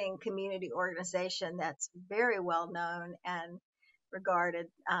amazing community organization that's very well known and regarded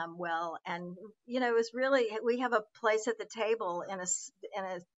well. And, it's really, we have a place at the table in a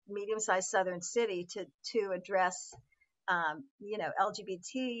medium-sized southern city to address,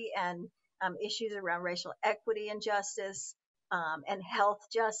 LGBT and issues around racial equity and justice, and health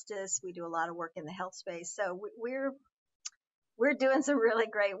justice. We do a lot of work in the health space. So we're doing some really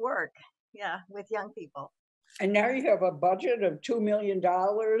great work, with young people. And now you have a budget of $2 million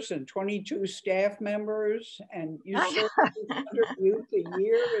and 22 staff members, and you serve 100 youth a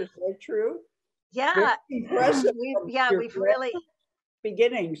year. Is that true? Yeah. Very impressive. We've really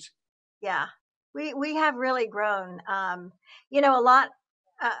beginnings. Yeah, we have really grown. A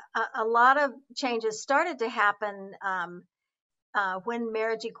lot of changes started to happen when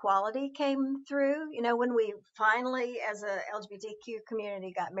marriage equality came through. When we finally, as a LGBTQ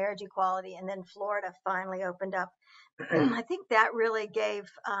community, got marriage equality, and then Florida finally opened up. I think that really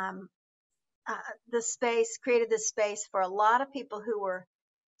gave created the space for a lot of people who were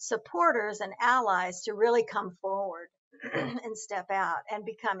supporters and allies to really come forward and step out and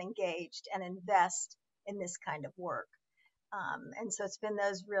become engaged and invest in this kind of work. And so it's been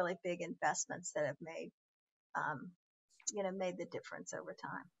those really big investments that have made the difference over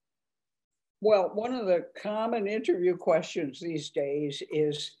time. Well, one of the common interview questions these days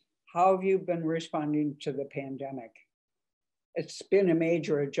is, how have you been responding to the pandemic? It's been a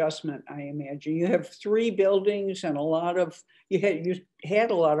major adjustment, I imagine. You have 3 buildings and you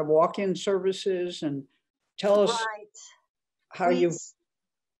had a lot of walk-in services, and tell us how you.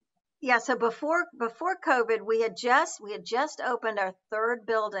 Yeah, so before COVID, we had just opened our 3rd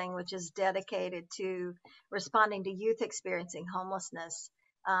building, which is dedicated to responding to youth experiencing homelessness.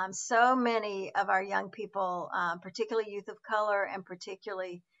 So many of our young people, particularly youth of color and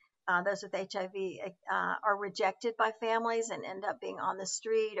particularly those with HIV, are rejected by families and end up being on the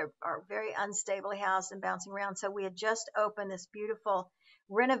street or are very unstably housed and bouncing around. So we had just opened this beautiful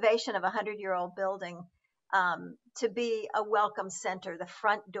renovation of a 100-year-old building to be a welcome center, the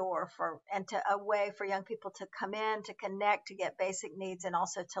front door a way for young people to come in, to connect, to get basic needs, and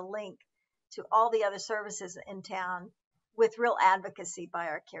also to link to all the other services in town with real advocacy by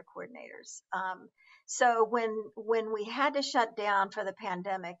our care coordinators. So when we had to shut down for the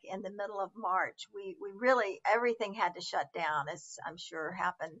pandemic in the middle of March, we really, everything had to shut down, as I'm sure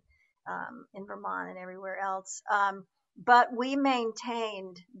happened in Vermont and everywhere else. But we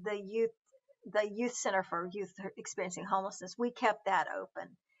maintained the youth center for youth experiencing homelessness. We kept that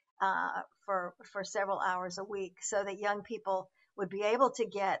open for several hours a week so that young people would be able to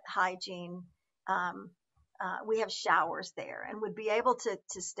get hygiene. We have showers there, and would be able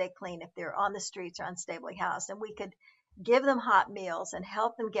to stay clean if they're on the streets or unstably housed. And we could give them hot meals, and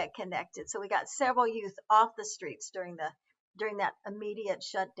help them get connected. So we got several youth off the streets during that immediate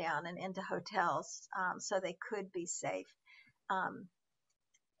shutdown and into hotels, so they could be safe.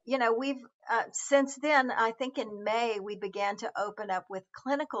 We've since then, I think in May, we began to open up with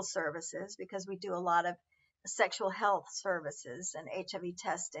clinical services, because we do a lot of sexual health services and HIV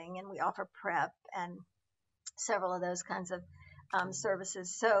testing, and we offer PrEP and several of those kinds of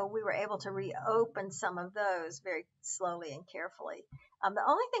services. So we were able to reopen some of those very slowly and carefully. The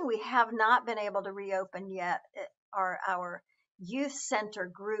only thing we have not been able to reopen yet are our youth center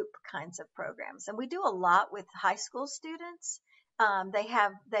group kinds of programs. And we do a lot with high school students. They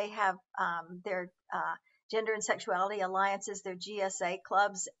have their Gender and Sexuality Alliances, their GSA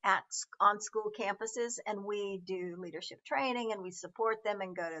clubs on school campuses, and we do leadership training, and we support them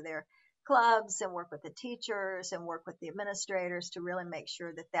and go to their clubs and work with the teachers and work with the administrators to really make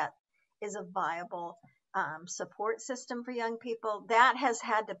sure that is a viable support system for young people. That has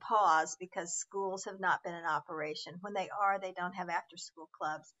had to pause because schools have not been in operation. When they are, they don't have after school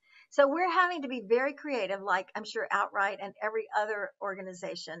clubs. So we're having to be very creative, like I'm sure Outright and every other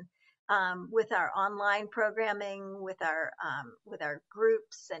organization, with our online programming, with our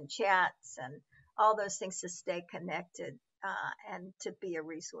groups and chats and all those things to stay connected and to be a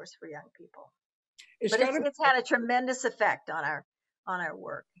resource for young people. It's had a tremendous effect on our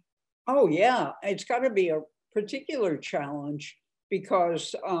work. Oh yeah, it's got to be a particular challenge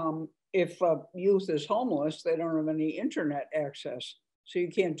because if a youth is homeless, they don't have any internet access. So you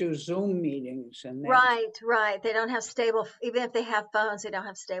can't do Zoom meetings and right. They don't have stable, even if they have phones, they don't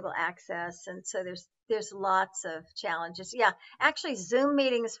have stable access, and so there's lots of challenges. Yeah, actually, Zoom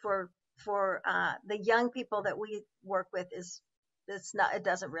meetings for the young people that we work with it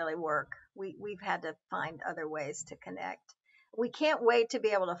doesn't really work. We've had to find other ways to connect. We can't wait to be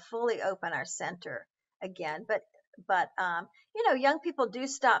able to fully open our center again, but young people do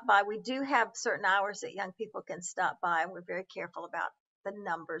stop by. We do have certain hours that young people can stop by, and we're very careful about the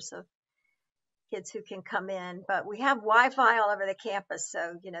numbers of kids who can come in, but we have Wi-Fi all over the campus.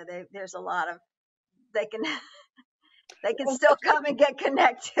 So, there's a lot of, they can still come and get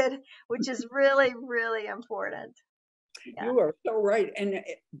connected, which is really, really important. Yeah. You are so right. And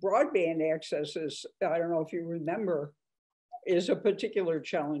broadband access is, I don't know if you remember, is a particular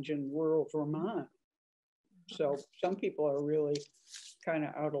challenge in rural Vermont. So some people are really kind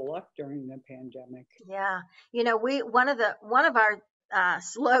of out of luck during the pandemic. Yeah. One of our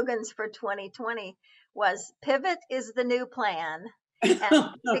slogans for 2020 was "Pivot is the new plan,"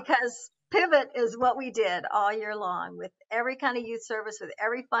 and because pivot is what we did all year long with every kind of youth service, with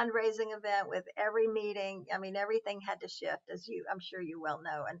every fundraising event, with every meeting. I mean, everything had to shift, as I'm sure you well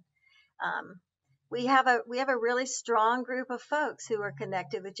know. And we have a really strong group of folks who are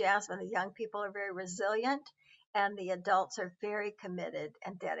connected with Jasmine. The young people are very resilient, and the adults are very committed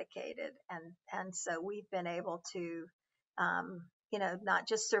and dedicated. And so we've been able to, not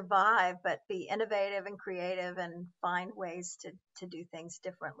just survive, but be innovative and creative and find ways to do things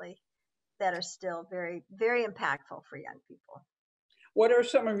differently that are still very, very impactful for young people. What are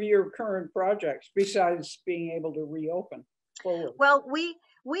some of your current projects besides being able to reopen forward? Well, we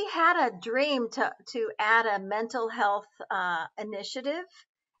had a dream to add a mental health initiative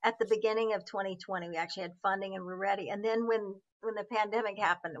at the beginning of 2020. We actually had funding and we're ready. And then when the pandemic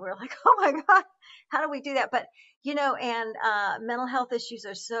happened, we were like, oh my God, how do we do that? But, mental health issues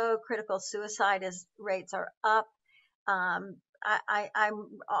are so critical. Suicide rates are up. I'm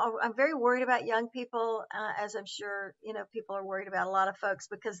very worried about young people, as I'm sure, people are worried about a lot of folks,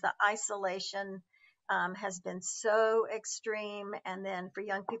 because the isolation has been so extreme. And then for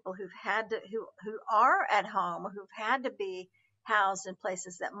young people who are at home, who've had to be housed in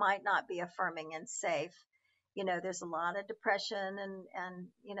places that might not be affirming and safe, there's a lot of depression and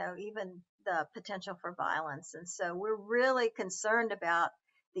even the potential for violence. And so we're really concerned about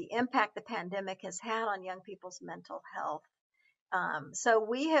the impact the pandemic has had on young people's mental health. So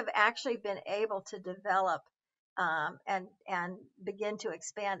we have actually been able to develop and begin to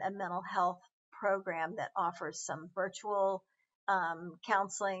expand a mental health program that offers some virtual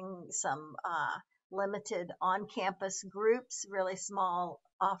counseling, some limited on-campus groups, really small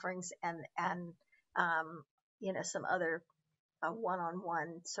offerings, and some other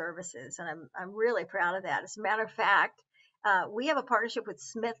one-on-one services. And I'm really proud of that. As a matter of fact, we have a partnership with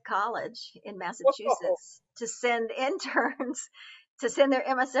Smith College in Massachusetts to send interns, to send their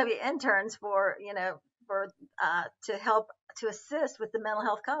MSW interns to help to assist with the mental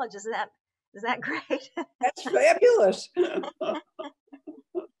health college. Isn't that great? That's fabulous.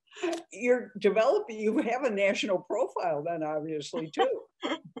 You have a national profile then, obviously, too.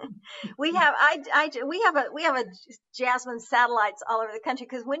 We have we have a Jasmine satellites all over the country,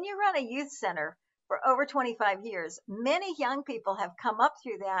 because when you run a youth center for over 25 years, many young people have come up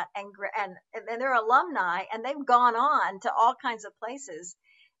through that, and they're alumni, and they've gone on to all kinds of places,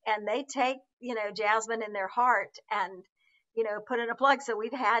 and they take, you know, Jasmine in their heart and, you know, put in a plug. So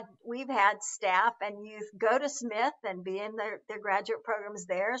we've had staff and youth go to Smith and be in their graduate programs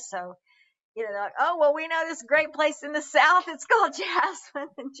there. So, you know, they're like, oh, well, we know this great place in the South. It's called Jasmine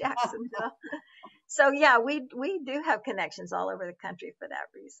in Jacksonville. So yeah, we do have connections all over the country for that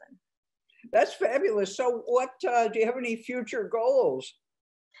reason. That's fabulous. So what, do you have any future goals?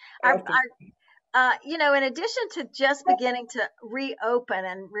 You know, in addition to just beginning to reopen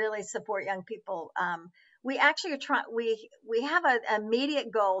and really support young people, we actually are trying, we have an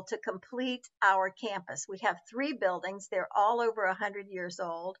immediate goal to complete our campus. We have 3 buildings. They're all over 100 years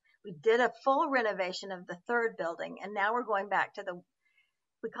old. We did a full renovation of the 3rd building, and now we're going back to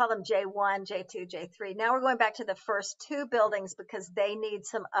we call them J1, J2, J3. Now we're going back to the first 2 buildings because they need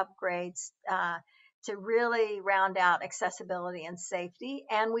some upgrades to really round out accessibility and safety,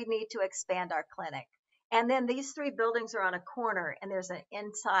 and we need to expand our clinic. And then these 3 buildings are on a corner, and there's an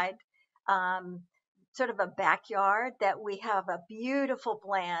inside sort of a backyard that we have a beautiful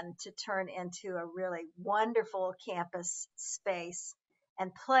plan to turn into a really wonderful campus space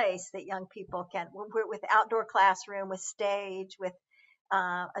and place that young people can, with outdoor classroom, with stage, with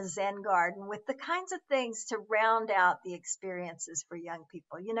a Zen garden, with the kinds of things to round out the experiences for young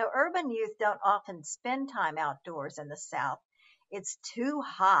people. You know, urban youth don't often spend time outdoors in the South. It's too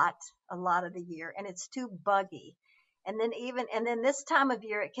hot a lot of the year, and it's too buggy. And then this time of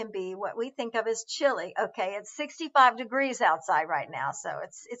year, it can be what we think of as chilly. Okay, it's 65 degrees outside right now, so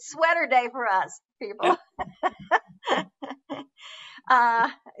it's sweater day for us, people.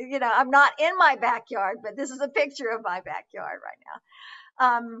 You know, I'm not in my backyard, but this is a picture of my backyard right now.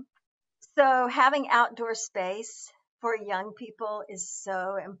 So having outdoor space for young people is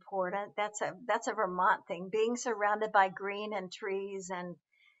so important. That's a Vermont thing. Being surrounded by green and trees and,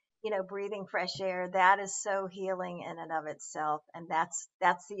 you know, breathing fresh air, that is so healing in and of itself. And that's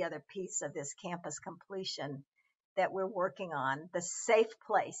the other piece of this campus completion that we're working on, the safe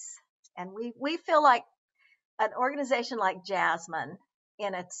place. And we feel like an organization like Jasmine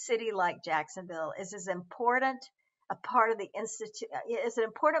in a city like Jacksonville is as important a part of the institute, is an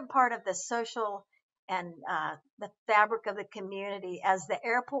important part of the social and the fabric of the community as the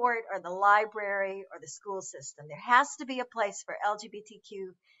airport or the library or the school system. There has to be a place for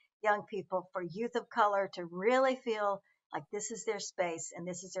LGBTQ young people, for youth of color to really feel like this is their space and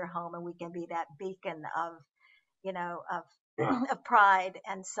this is their home, and we can be that beacon of, you know, of pride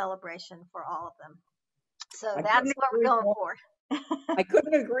and celebration for all of them. So that's what we're going for. I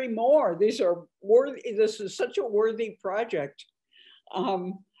couldn't agree more. These are worthy. This is such a worthy project.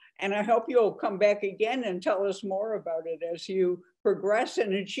 And I hope you'll come back again and tell us more about it as you progress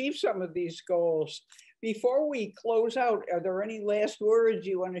and achieve some of these goals. Before we close out, are there any last words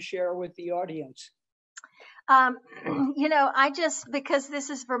you want to share with the audience? You know, because this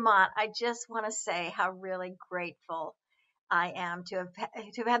is Vermont, I just want to say how really grateful I am to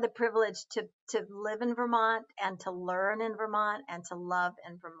have had the privilege to live in Vermont and to learn in Vermont and to love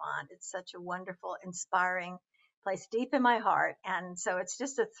in Vermont. It's such a wonderful, inspiring place deep in my heart. And so it's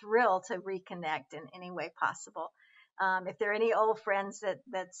just a thrill to reconnect in any way possible. If there are any old friends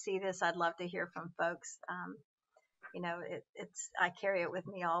that see this, I'd love to hear from folks. You know, I carry it with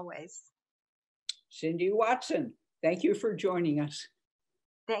me always. Cindy Watson, thank you for joining us.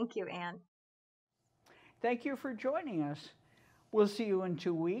 Thank you, Ann. Thank you for joining us. We'll see you in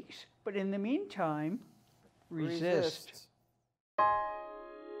 2 weeks, but in the meantime, resist.